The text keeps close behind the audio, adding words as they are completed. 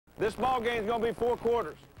This ball game is going to be 4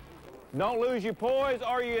 quarters. Don't lose your poise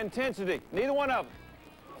or your intensity. Neither one of them.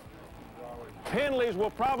 Penalties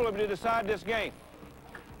will probably decide this game.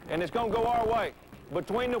 And it's going to go our way.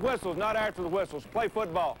 Between the whistles, not after the whistles. Play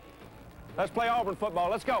football. Let's play Auburn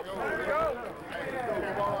football. Let's go.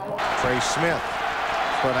 Trey Smith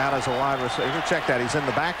put out as a wide receiver. Check that. He's in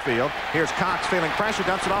the backfield. Here's Cox feeling pressure.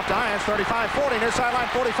 Dumps it off to Irons. 35-40. Near sideline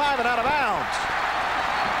 45 and out of bounds.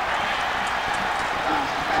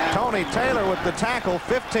 Tony Taylor with the tackle.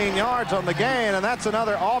 15 yards on the gain. And that's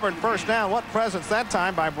another Auburn first down. What presence that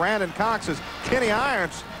time by Brandon Cox as Kenny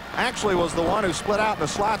Irons actually was the one who split out in the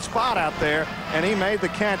slot spot out there, and he made the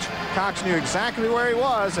catch. Cox knew exactly where he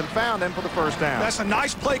was and found him for the first down. That's a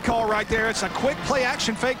nice play call right there. It's a quick play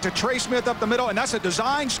action fake to Trey Smith up the middle, and that's a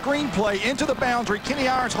design screen play into the boundary. Kenny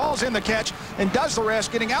Irons hauls in the catch and does the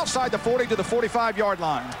rest, getting outside the 40 to the 45-yard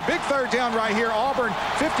line. Big third down right here. Auburn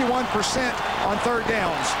 51% on third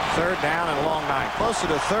downs. Third down and a long night. Closer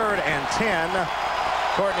to 3rd and 10.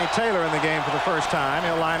 Courtney Taylor in the game for the first time.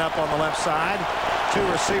 He'll line up on the left side.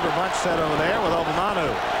 2-receiver bunch set over there with Obamanu.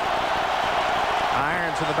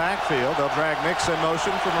 Irons in the backfield. They'll drag Nix in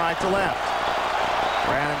motion from right to left.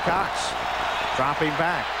 Brandon Cox dropping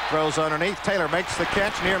back. Throws underneath. Taylor makes the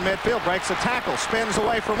catch near midfield. Breaks a tackle. Spins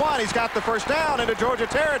away for one. He's got the first down into Georgia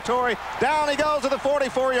territory. Down he goes to the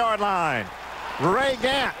 44-yard line. Ray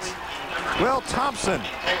Gant. Will Thompson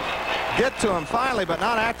get to him finally, but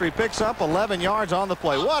not after he picks up 11 yards on the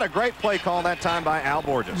play. What a great play call that time by Al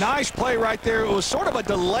Borges. Nice play right there. It was sort of a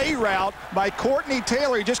delay route by Courtney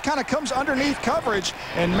Taylor. He just kind of comes underneath coverage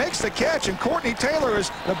and makes the catch, and Courtney Taylor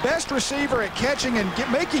is the best receiver at catching and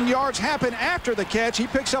making yards happen after the catch. He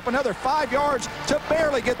picks up another 5 yards to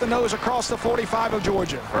barely get the nose across the 45 of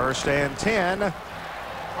Georgia. 1st and 10.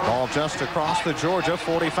 Ball just across the Georgia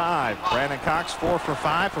 45. Brandon Cox 4 for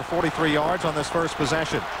 5 for 43 yards on this first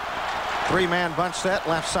possession. 3-man bunch set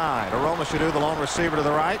left side. Aroma should do the lone receiver to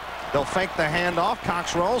the right. They'll fake the handoff.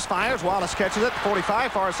 Cox rolls, fires. Wallace catches it.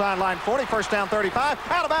 45, far sideline 40. First down 35.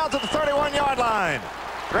 Out of bounds at the 31-yard line.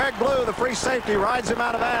 Greg Blue, the free safety, rides him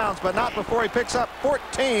out of bounds, but not before he picks up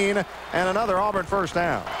 14 and another Auburn first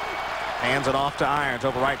down. Hands it off to Irons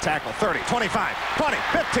over right tackle. 30, 25, 20,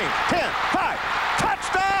 15, 10, 5.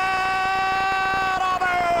 Touchdown,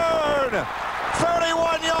 Auburn!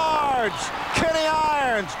 31 yards. Kenny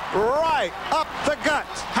Irons right up the gut.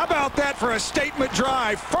 How about that for a statement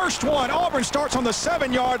drive? First one. Auburn starts on the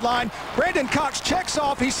 7-yard line. Brandon Cox checks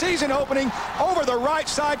off. He sees an opening over the right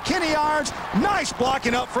side. Kenny Irons, nice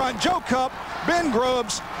blocking up front. Joe Cup, Ben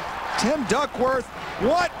Grubbs, Tim Duckworth.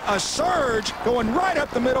 What a surge going right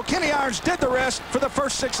up the middle. Kenny Irons did the rest for the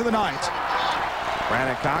first 6 of the night.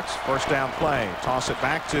 Brandon Cox, first down play. Toss it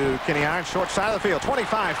back to Kenny Irons, short side of the field.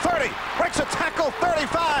 25, 30, breaks a tackle,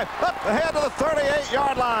 35, up ahead to the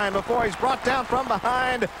 38-yard line before he's brought down from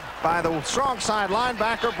behind by the strong side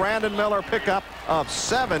linebacker, Brandon Miller. Pickup of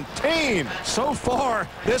 17. So far,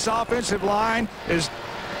 this offensive line is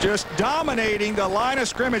just dominating the line of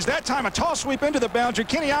scrimmage. That time, a toss sweep into the boundary.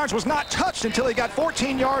 Kenny Irons was not touched until he got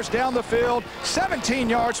 14 yards down the field. 17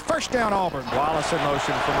 yards, first down Auburn. Wallace in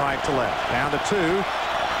motion from right to left. Down to 2.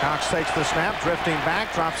 Cox takes the snap, drifting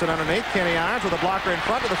back, drops it underneath. Kenny Irons with a blocker in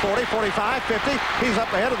front to the 40, 45, 50. He's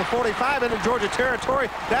up ahead of the 45 into Georgia territory.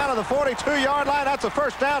 Down to the 42-yard line. That's a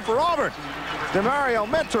first down for Auburn. DeMario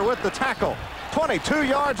Mentor with the tackle. 22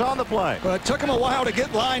 yards on the play. Well, it took him a while to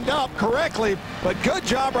get lined up correctly, but good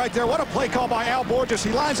job right there. What a play call by Al Borges.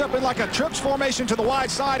 He lines up in like a trips formation to the wide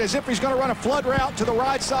side as if he's going to run a flood route to the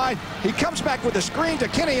right side. He comes back with a screen to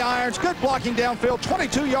Kenny Irons. Good blocking downfield.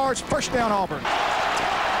 22 yards, first down Auburn.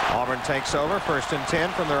 Auburn takes over, 1st and 10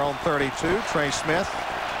 from their own 32. Trey Smith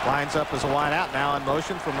lines up as a wide out, now in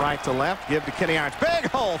motion from right to left. Give to Kenny Irons. Big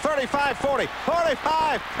hole, 35, 40,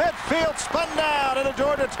 45. Midfield spun down into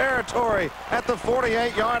Georgia territory at the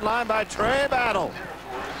 48-yard line by Trey Battle.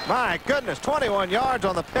 My goodness, 21 yards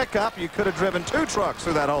on the pickup. You could have driven 2 trucks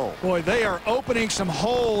through that hole. Boy, they are opening some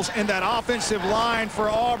holes in that offensive line for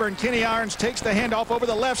Auburn. Kenny Irons takes the handoff over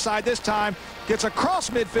the left side this time. Gets across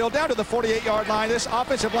midfield down to the 48-yard line. This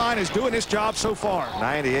offensive line is doing its job so far.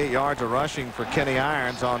 98 yards of rushing for Kenny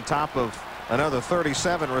Irons on top of another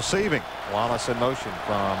 37 receiving. Wallace in motion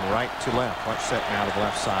from right to left. Bunch set now to the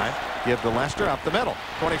left side. Give to Lester up the middle.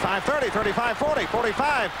 25, 30, 35, 40,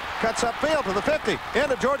 45. Cuts upfield to the 50.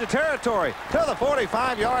 Into Georgia territory. To the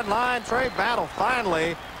 45-yard line. Trey Battle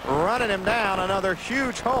finally running him down. Another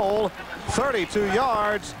huge hole. 32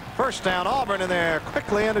 yards. First down Auburn, and they're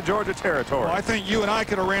quickly into Georgia territory. Well, I think you and I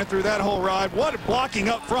could have ran through that whole ride. What blocking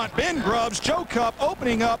up front. Ben Grubbs, Joe Cup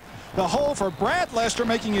opening up the hole for Brad Lester,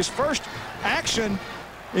 making his first action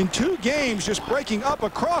in 2 games, just breaking up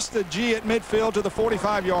across the G at midfield to the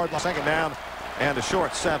 45-yard line. Second down and a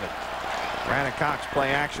short 7. Brandon Cox play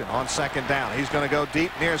action on second down. He's going to go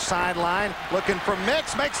deep near sideline, looking for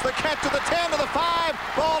Mix, makes the catch to the 10 to the 5.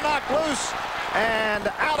 Ball knocked loose and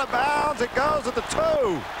out of bounds. It goes at the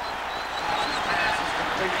 2.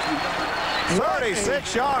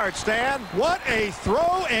 36 yards, Stan. What a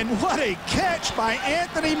throw and what a catch by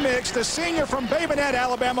Anthony Mix, the senior from Bay Minette,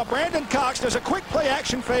 Alabama. Brandon Cox does a quick play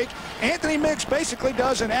action fake. Anthony Mix basically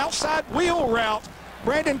does an outside wheel route.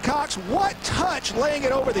 Brandon Cox, what touch, laying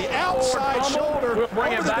it over the outside shoulder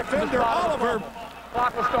over the defender, Oliver.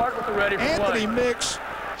 Clock will start with the ready for Anthony Mix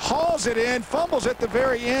hauls it in, fumbles at the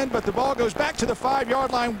very end, but the ball goes back to the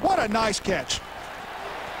 5-yard line. What a nice catch.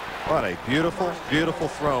 What a beautiful, beautiful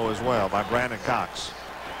throw as well by Brandon Cox.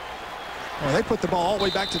 Well, they put the ball all the way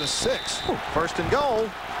back to the 6. First and goal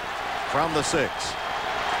from the 6.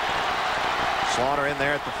 Slaughter in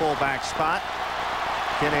there at the fullback spot.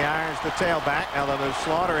 Kenny Irons the tailback. Now they'll move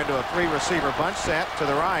Slaughter into a 3-receiver bunch set to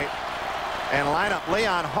the right. And line up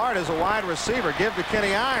Leon Hart as a wide receiver. Give to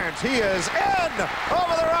Kenny Irons. He is in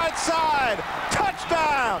over the right side.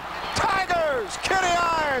 Touchdown. Tigers. Kenny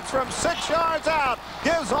Irons from 6 yards out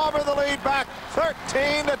gives Auburn the lead back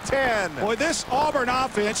 13-10. Boy, this Auburn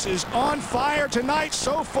offense is on fire tonight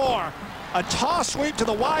so far. A toss sweep to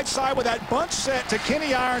the wide side with that bunch set to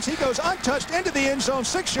Kenny Irons. He goes untouched into the end zone,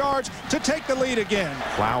 6 yards to take the lead again.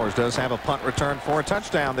 Flowers does have a punt return for a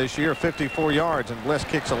touchdown this year, 54 yards, and Bliss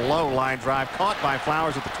kicks a low line drive caught by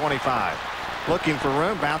Flowers at the 25. Looking for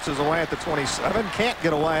room, bounces away at the 27, can't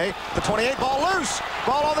get away. The 28, ball loose,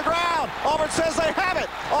 ball on the ground. Auburn says they have it.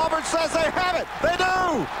 Auburn says they have it. They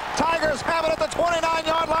do. Tigers have it at the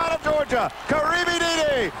 29-yard line of Georgia. Karibi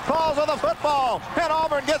Dede falls on the football, and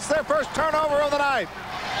Auburn gets their first turnover of the night.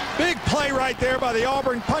 Big play right there by the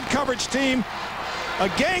Auburn punt coverage team. A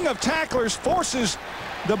gang of tacklers forces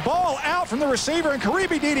the ball out from the receiver, and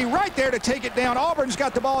Karibi Dede right there to take it down. Auburn's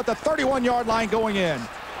got the ball at the 31-yard line going in.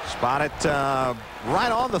 Spot it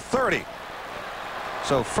right on the 30.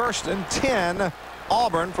 So first and 10,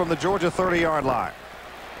 Auburn from the Georgia 30-yard line.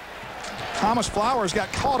 Thomas Flowers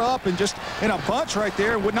got caught up and just in a bunch right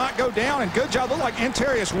there and would not go down. And good job. Looked like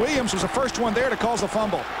Antarius Williams was the first one there to cause the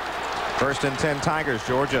fumble. First and 10 Tigers.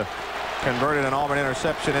 Georgia converted an Auburn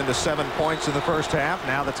interception into 7 points in the first half.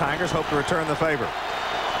 Now the Tigers hope to return the favor.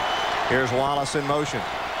 Here's Wallace in motion.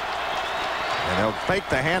 And they'll fake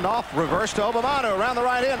the handoff. Reverse to Obamano around the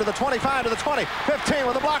right end to the 25 to the 20. 15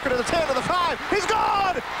 with a blocker to the 10 to the 5. He's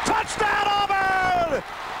gone! Touchdown Auburn!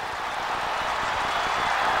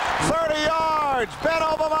 30 yards. Ben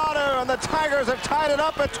Obamano, and the Tigers have tied it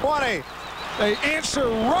up at 20. They answer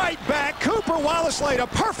right back. Cooper Wallace laid a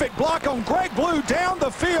perfect block on Greg Blue down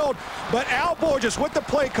the field, but Al Borges with the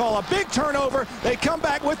play call. A big turnover. They come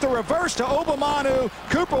back with the reverse to Obamanu.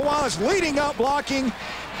 Cooper Wallace leading up blocking,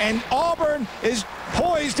 and Auburn is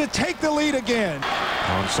poised to take the lead again.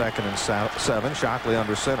 On second and 7, Shockley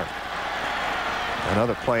under center.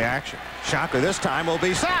 Another play action. Shockley this time will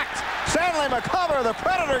be sacked. Stanley McCullough, the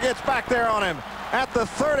Predator, gets back there on him at the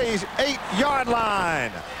 38-yard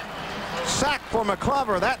line. Sack for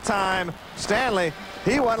McCullough that time. Stanley,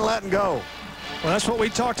 he wasn't letting go. Well, that's what we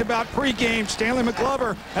talked about pregame. Stanley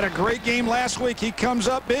McCullough had a great game last week. He comes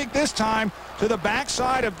up big this time to the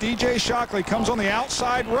backside of DJ Shockley. Comes on the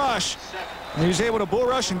outside rush. And he was able to bull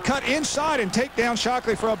rush and cut inside and take down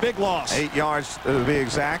Shockley for a big loss. 8 yards to be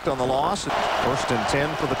exact on the loss. First and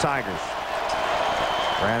 10 for the Tigers.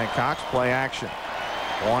 Brandon Cox play action.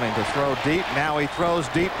 Wanting to throw deep. Now he throws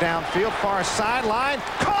deep downfield. Far sideline.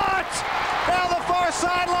 Caught! Down the far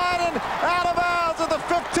sideline and out of bounds at the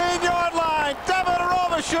 15-yard line. Devin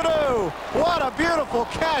Romashadu. What a beautiful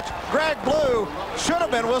catch. Greg Blue should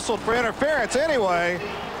have been whistled for interference anyway.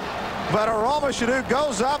 But Romashadu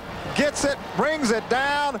goes up, gets it, brings it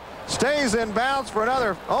down, stays in bounds for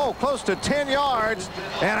another, close to 10 yards,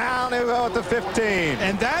 and out he'll go at the 15.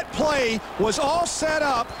 And that play was all set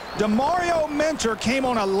up. DeMario Mentor came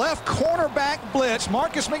on a left cornerback blitz.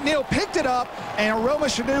 Marcus McNeil picked it up, and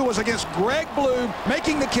Romashadu was against Greg Blue,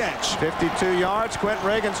 making the catch. 52 yards. Quentin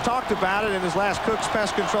Reagan's talked about it in his last Cook's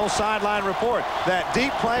Pest Control sideline report. That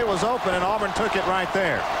deep play was open, and Auburn took it right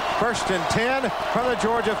there. First and 10 from the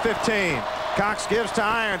Georgia 15. Cox gives to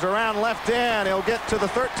Irons around left end. He'll get to the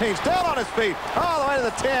 13. Still on his feet all the way to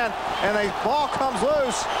the 10. And the ball comes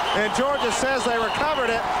loose. And Georgia says they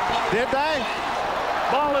recovered it. Did they?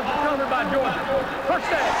 Ball is recovered by Georgia.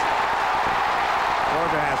 First down.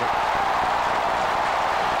 Georgia has it.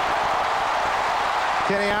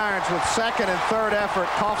 Kenny Irons with second and third effort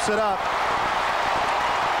coughs it up.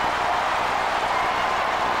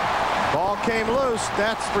 Ball ball came loose,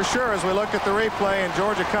 that's for sure, as we look at the replay, and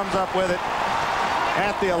Georgia comes up with it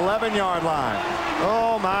at the 11-yard line.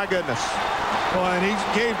 Oh, my goodness. Well, and he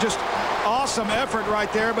gave just awesome effort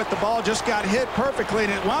right there, but the ball just got hit perfectly,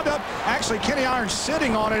 and it wound up actually Kenny Irons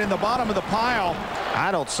sitting on it in the bottom of the pile.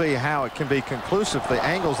 I don't see how it can be conclusive. The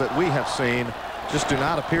angles that we have seen just do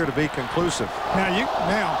not appear to be conclusive.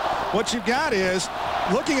 Now what you've got is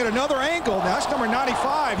looking at another angle. Now that's number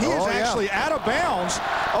 95. He is actually out of bounds.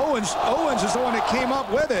 Owens is the one that came up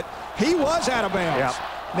with it. He was out of bounds. Yep.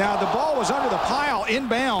 Now the ball was under the pile in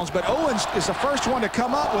bounds, but Owens is the first one to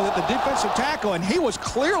come up with it, the defensive tackle, and he was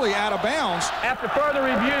clearly out of bounds. After further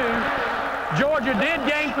review, Georgia did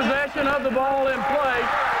gain possession of the ball in play.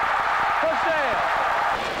 First down.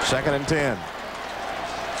 2nd and 10.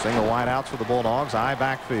 Single wide outs for the Bulldogs. Eye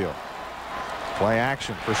backfield. Play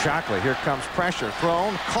action for Shockley. Here comes pressure.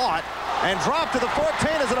 Thrown, caught, and dropped to the 14.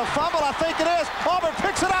 Is it a fumble? I think it is. Auburn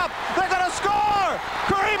picks it up. They're going to score.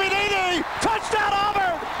 Karimi-Dede. Touchdown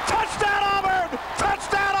Auburn. Touchdown Auburn.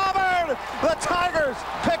 Touchdown Auburn. The Tigers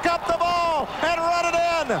pick up the ball and run it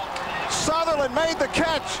in. Sutherland made the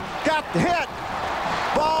catch. Got hit.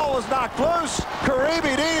 Ball was knocked loose.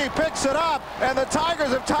 Karimi-Dede picks it up, and the Tigers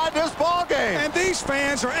have tied this ball game. And these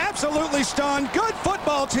fans are absolutely stunned. Good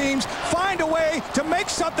football teams find a way to make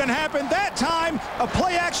something happen. That time, a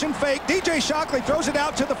play-action fake. DJ Shockley throws it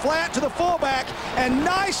out to the flat, to the fullback, and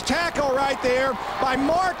nice tackle right there by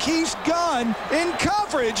Marquise Gunn in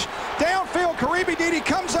coverage. Downfield, Karimi-Dede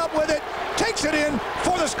comes up with it, takes it in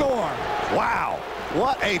for the score. Wow,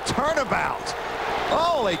 what a turnabout.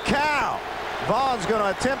 Holy cow. Vaughn's going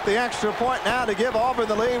to attempt the extra point now to give Auburn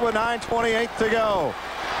the lead with 9:28 to go.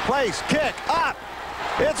 Place, kick, up.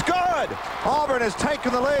 It's good. Auburn has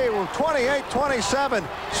taken the lead with 28-27.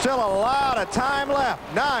 Still a lot of time left.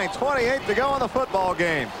 9:28 to go in the football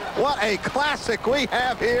game. What a classic we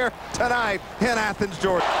have here tonight in Athens,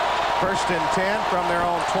 Georgia. 1st and 10 from their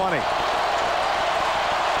own 20.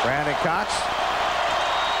 Brandon Cox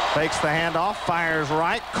takes the handoff, fires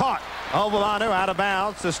right, caught. Ovalanu out of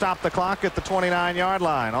bounds to stop the clock at the 29-yard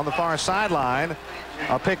line. On the far sideline,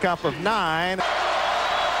 a pickup of 9.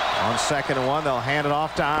 On 2nd and 1, they'll hand it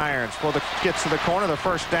off to Irons. Gets to the corner, the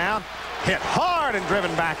first down. Hit hard and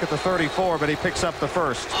driven back at the 34, but he picks up the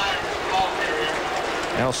first.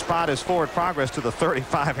 They'll spot his forward progress to the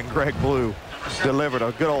 35, and Greg Blue delivered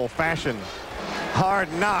a good old-fashioned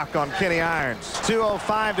hard knock on Kenny Irons.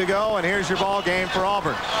 2:05 to go, and here's your ball game for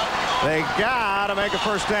Auburn. They got to make a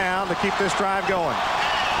first down to keep this drive going.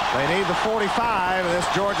 They need the 45, and this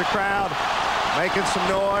Georgia crowd making some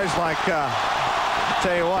noise like,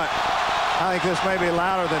 tell you what, I think this may be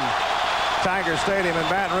louder than Tiger Stadium in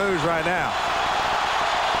Baton Rouge right now.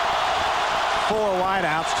 4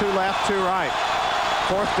 wideouts, 2 left, 2 right.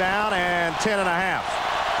 4th down and 10 and a half.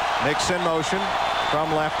 Nix in motion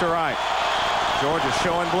from left to right. Georgia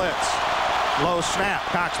showing blitz. Low snap.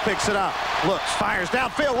 Cox picks it up. Looks, fires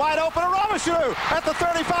downfield, wide open. Aromashuru at the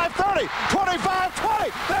 35-30,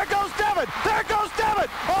 25-20. There goes Devin. There goes Devin.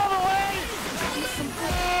 All the way.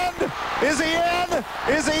 And is he in?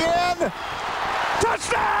 Is he in?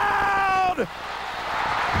 Touchdown!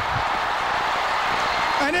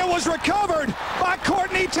 And it was recovered by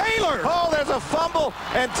Courtney Taylor. Oh, there's a fumble,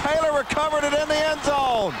 and Taylor recovered it in the end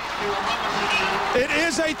zone. It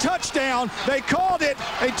is a touchdown. They called it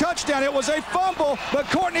a touchdown. It was a fumble, but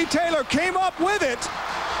Courtney Taylor came up with it.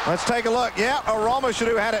 Let's take a look. Yeah,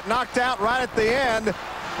 Aromashuru had it knocked out right at the end,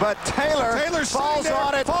 but Taylor falls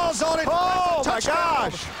on it. Falls on it. Oh, my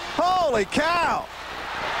gosh. Holy cow.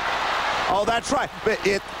 Oh, that's right. But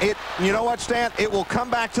you know what, Stan? It will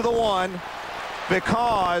come back to the 1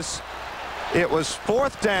 because it was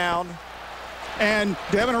 4th down. And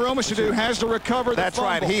Devin Aromashadu has to recover the That's fumble.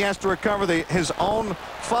 right. He has to recover his own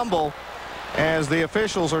fumble as the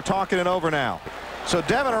officials are talking it over now. So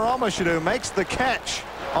Devin Aromashadu makes the catch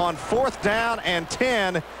on 4th down and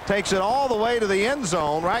 10, takes it all the way to the end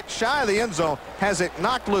zone, right shy of the end zone, has it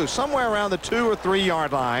knocked loose somewhere around the 2 or 3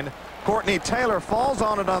 yard line. Courtney Taylor falls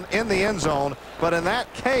on it in the end zone, but in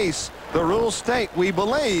that case, the rules state, we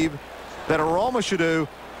believe, that Aromashadu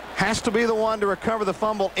has to be the one to recover the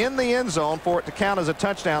fumble in the end zone for it to count as a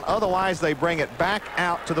touchdown. Otherwise, they bring it back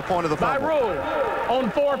out to the point of the fumble. By rule,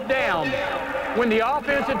 on 4th down, when the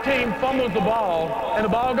offensive team fumbles the ball and the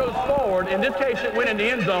ball goes forward, in this case it went in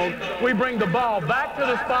the end zone, we bring the ball back to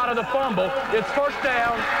the spot of the fumble. It's 1st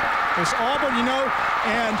down. It's Auburn, you know,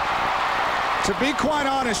 and to be quite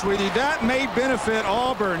honest with you, that may benefit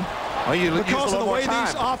Auburn. Because of the way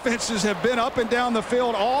these offenses have been up and down the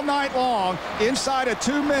field all night long, inside of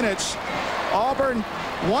 2 minutes, Auburn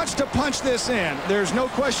wants to punch this in. There's no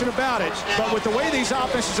question about it. But with the way these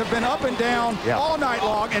offenses have been up and down all night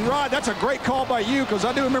long, and Rod, that's a great call by you, because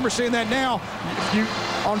I do remember seeing that now.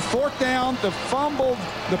 On fourth down, the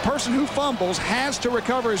person who fumbles has to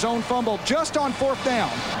recover his own fumble just on fourth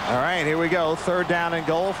down. All right, here we go. Third down and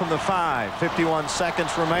goal from the 5. 51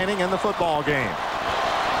 seconds remaining in the football game.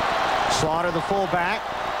 Slaughter the fullback.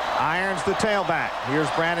 Irons the tailback. Here's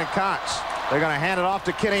Brandon Cox. They're going to hand it off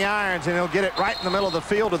to Kenny Irons, and he'll get it right in the middle of the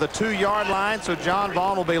field to the 2-yard line, so John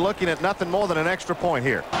Vaughn will be looking at nothing more than an extra point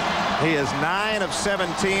here. He is 9 of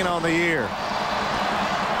 17 on the year.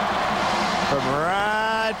 From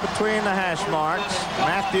right between the hash marks,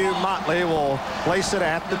 Matthew Motley will place it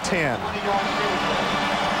at the 10.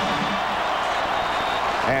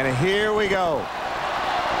 And here we go.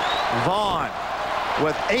 Vaughn,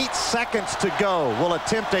 with 8 seconds to go, will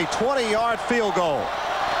attempt a 20-yard field goal.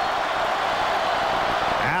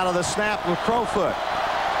 Out of the snap with Crowfoot.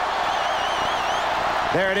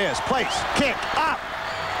 There it is. Place, kick, up,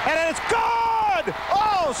 and it's good!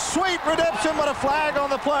 Oh, sweet redemption, but a flag on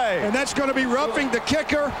the play. And that's going to be roughing the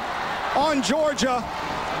kicker on Georgia.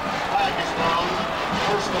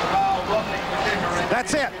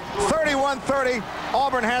 That's it. 31-30.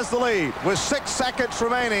 Auburn has the lead with 6 seconds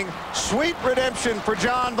remaining. Sweet redemption for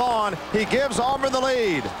John Vaughn. He gives Auburn the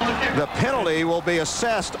lead. The penalty will be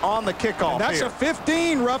assessed on the kickoff. And that's here. a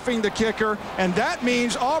 15 roughing the kicker, and that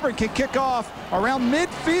means Auburn can kick off around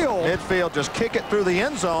midfield. Midfield, just kick it through the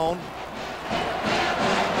end zone.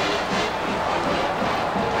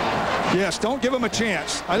 Yes, don't give him a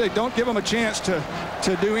chance. I think don't give him a chance to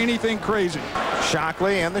do anything crazy.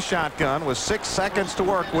 Shockley in the shotgun with 6 seconds to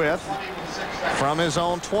work with from his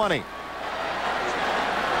own 20.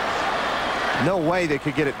 No way they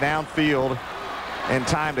could get it downfield in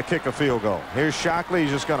time to kick a field goal. Here's Shockley.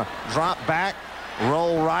 He's just going to drop back,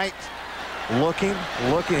 roll right, looking. He's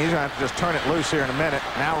going to have to just turn it loose here in a minute.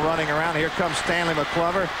 Now running around. Here comes Stanley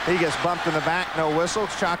McClover. He gets bumped in the back. No whistle.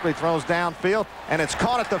 Shockley throws downfield, and it's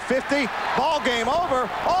caught at the 50. Ball game over.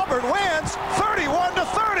 Auburn wins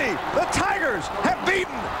 31-30. The Tigers have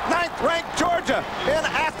beaten 9th-ranked Georgia in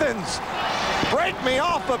Athens. Break me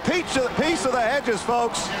off a piece of the hedges,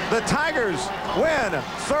 folks. The Tigers win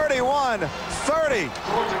 31-30.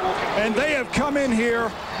 And they have come in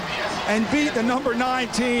here and beat the number 9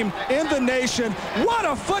 team in the nation. What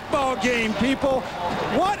a football game, people.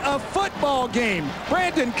 What a football game.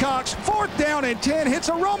 Brandon Cox, 4th down and 10, hits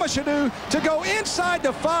a Roma Shadu to go inside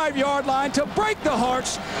the 5-yard line to break the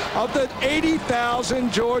hearts of the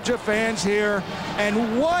 80,000 Georgia fans here.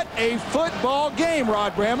 And what a football game,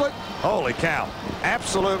 Rod Bramlett. Holy cow.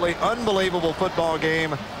 Absolutely unbelievable football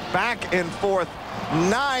game. Back and forth.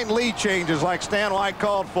 9 lead changes like Stan White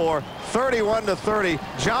called for. 31-30.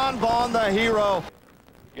 John Vaughn, the hero.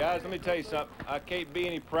 Guys, let me tell you something. I can't be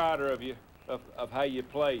any prouder of you of how you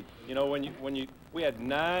played. You know, we had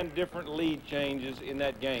 9 different lead changes in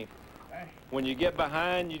that game. When you get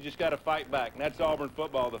behind, you just got to fight back. And that's Auburn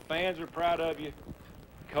football. The fans are proud of you.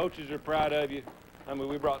 Coaches are proud of you. I mean,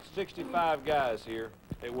 we brought 65 guys here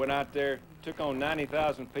that went out there, took on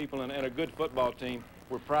 90,000 people and a good football team.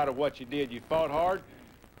 We're proud of what you did. You fought hard.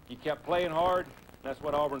 You kept playing hard. That's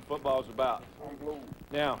what Auburn football is about.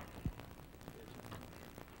 Now,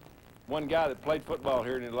 one guy that played football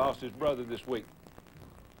here and he lost his brother this week.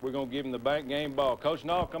 We're going to give him the bank game ball. Coach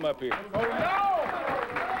Nall, come up here. Oh, no!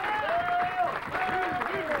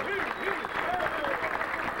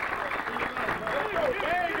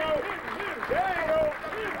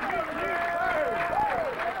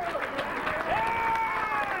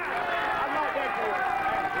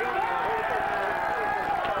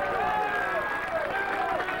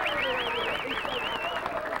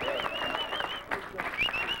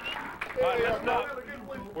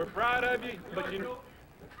 We're proud of you, but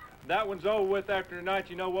that one's over with after tonight.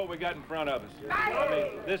 You know what we got in front of us. I mean,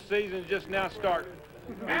 this season's just now starting.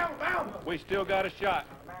 We still got a shot.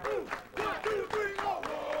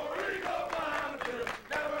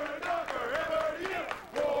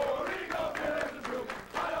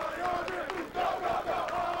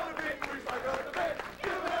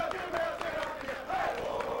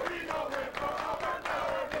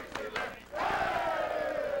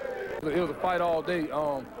 It was a fight all day.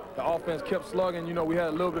 The offense kept slugging. You know, we had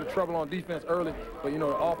a little bit of trouble on defense early, but, you know,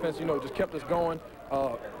 the offense, you know, just kept us going.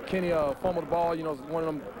 Kenny fumbled the ball. You know, one of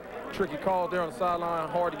them tricky calls there on the sideline,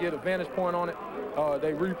 hard to get a vantage point on it.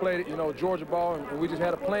 They replayed it, you know, Georgia ball, and we just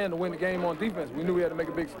had a plan to win the game on defense. We knew we had to make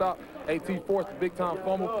a big stop. AT forced a big-time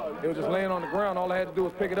fumble. It was just laying on the ground. All I had to do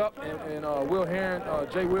was pick it up, and Will Herron,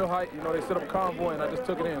 Jay Wilhite, you know, they set up a convoy, and I just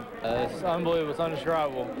took it in. It's unbelievable. It's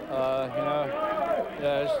undescribable. You know,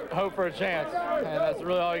 just hope for a chance, and that's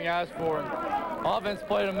really all you can ask for. Offense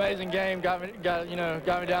played an amazing game. Got me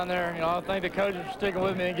down there. You know, I thank the coaches for sticking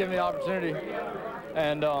with me and giving me the opportunity.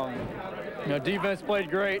 And you know, defense played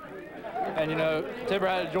great. And, you know, Tipper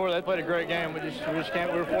had a Georgia. They played a great game. We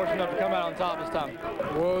were fortunate enough to come out on top this time.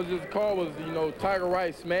 Well, the call was, you know, Tiger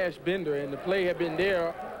Wright smashed Bender, and the play had been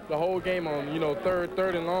there the whole game on, you know,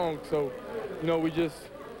 third and long. So, you know,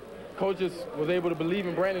 coaches was able to believe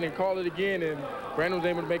in Brandon and call it again, and Brandon was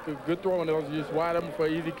able to make a good throw, and it was just wide open for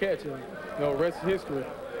an easy catch. And, you know, rest is history.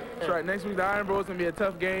 That's right. Next week, the Iron Bowl is going to be a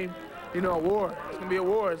tough game. You know, a war. It's going to be a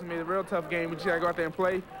war. It's going to be a real tough game. We just got to go out there and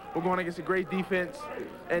play. We're going against a great defense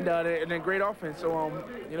and a great offense. So,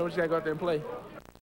 you know, we just got to go out there and play.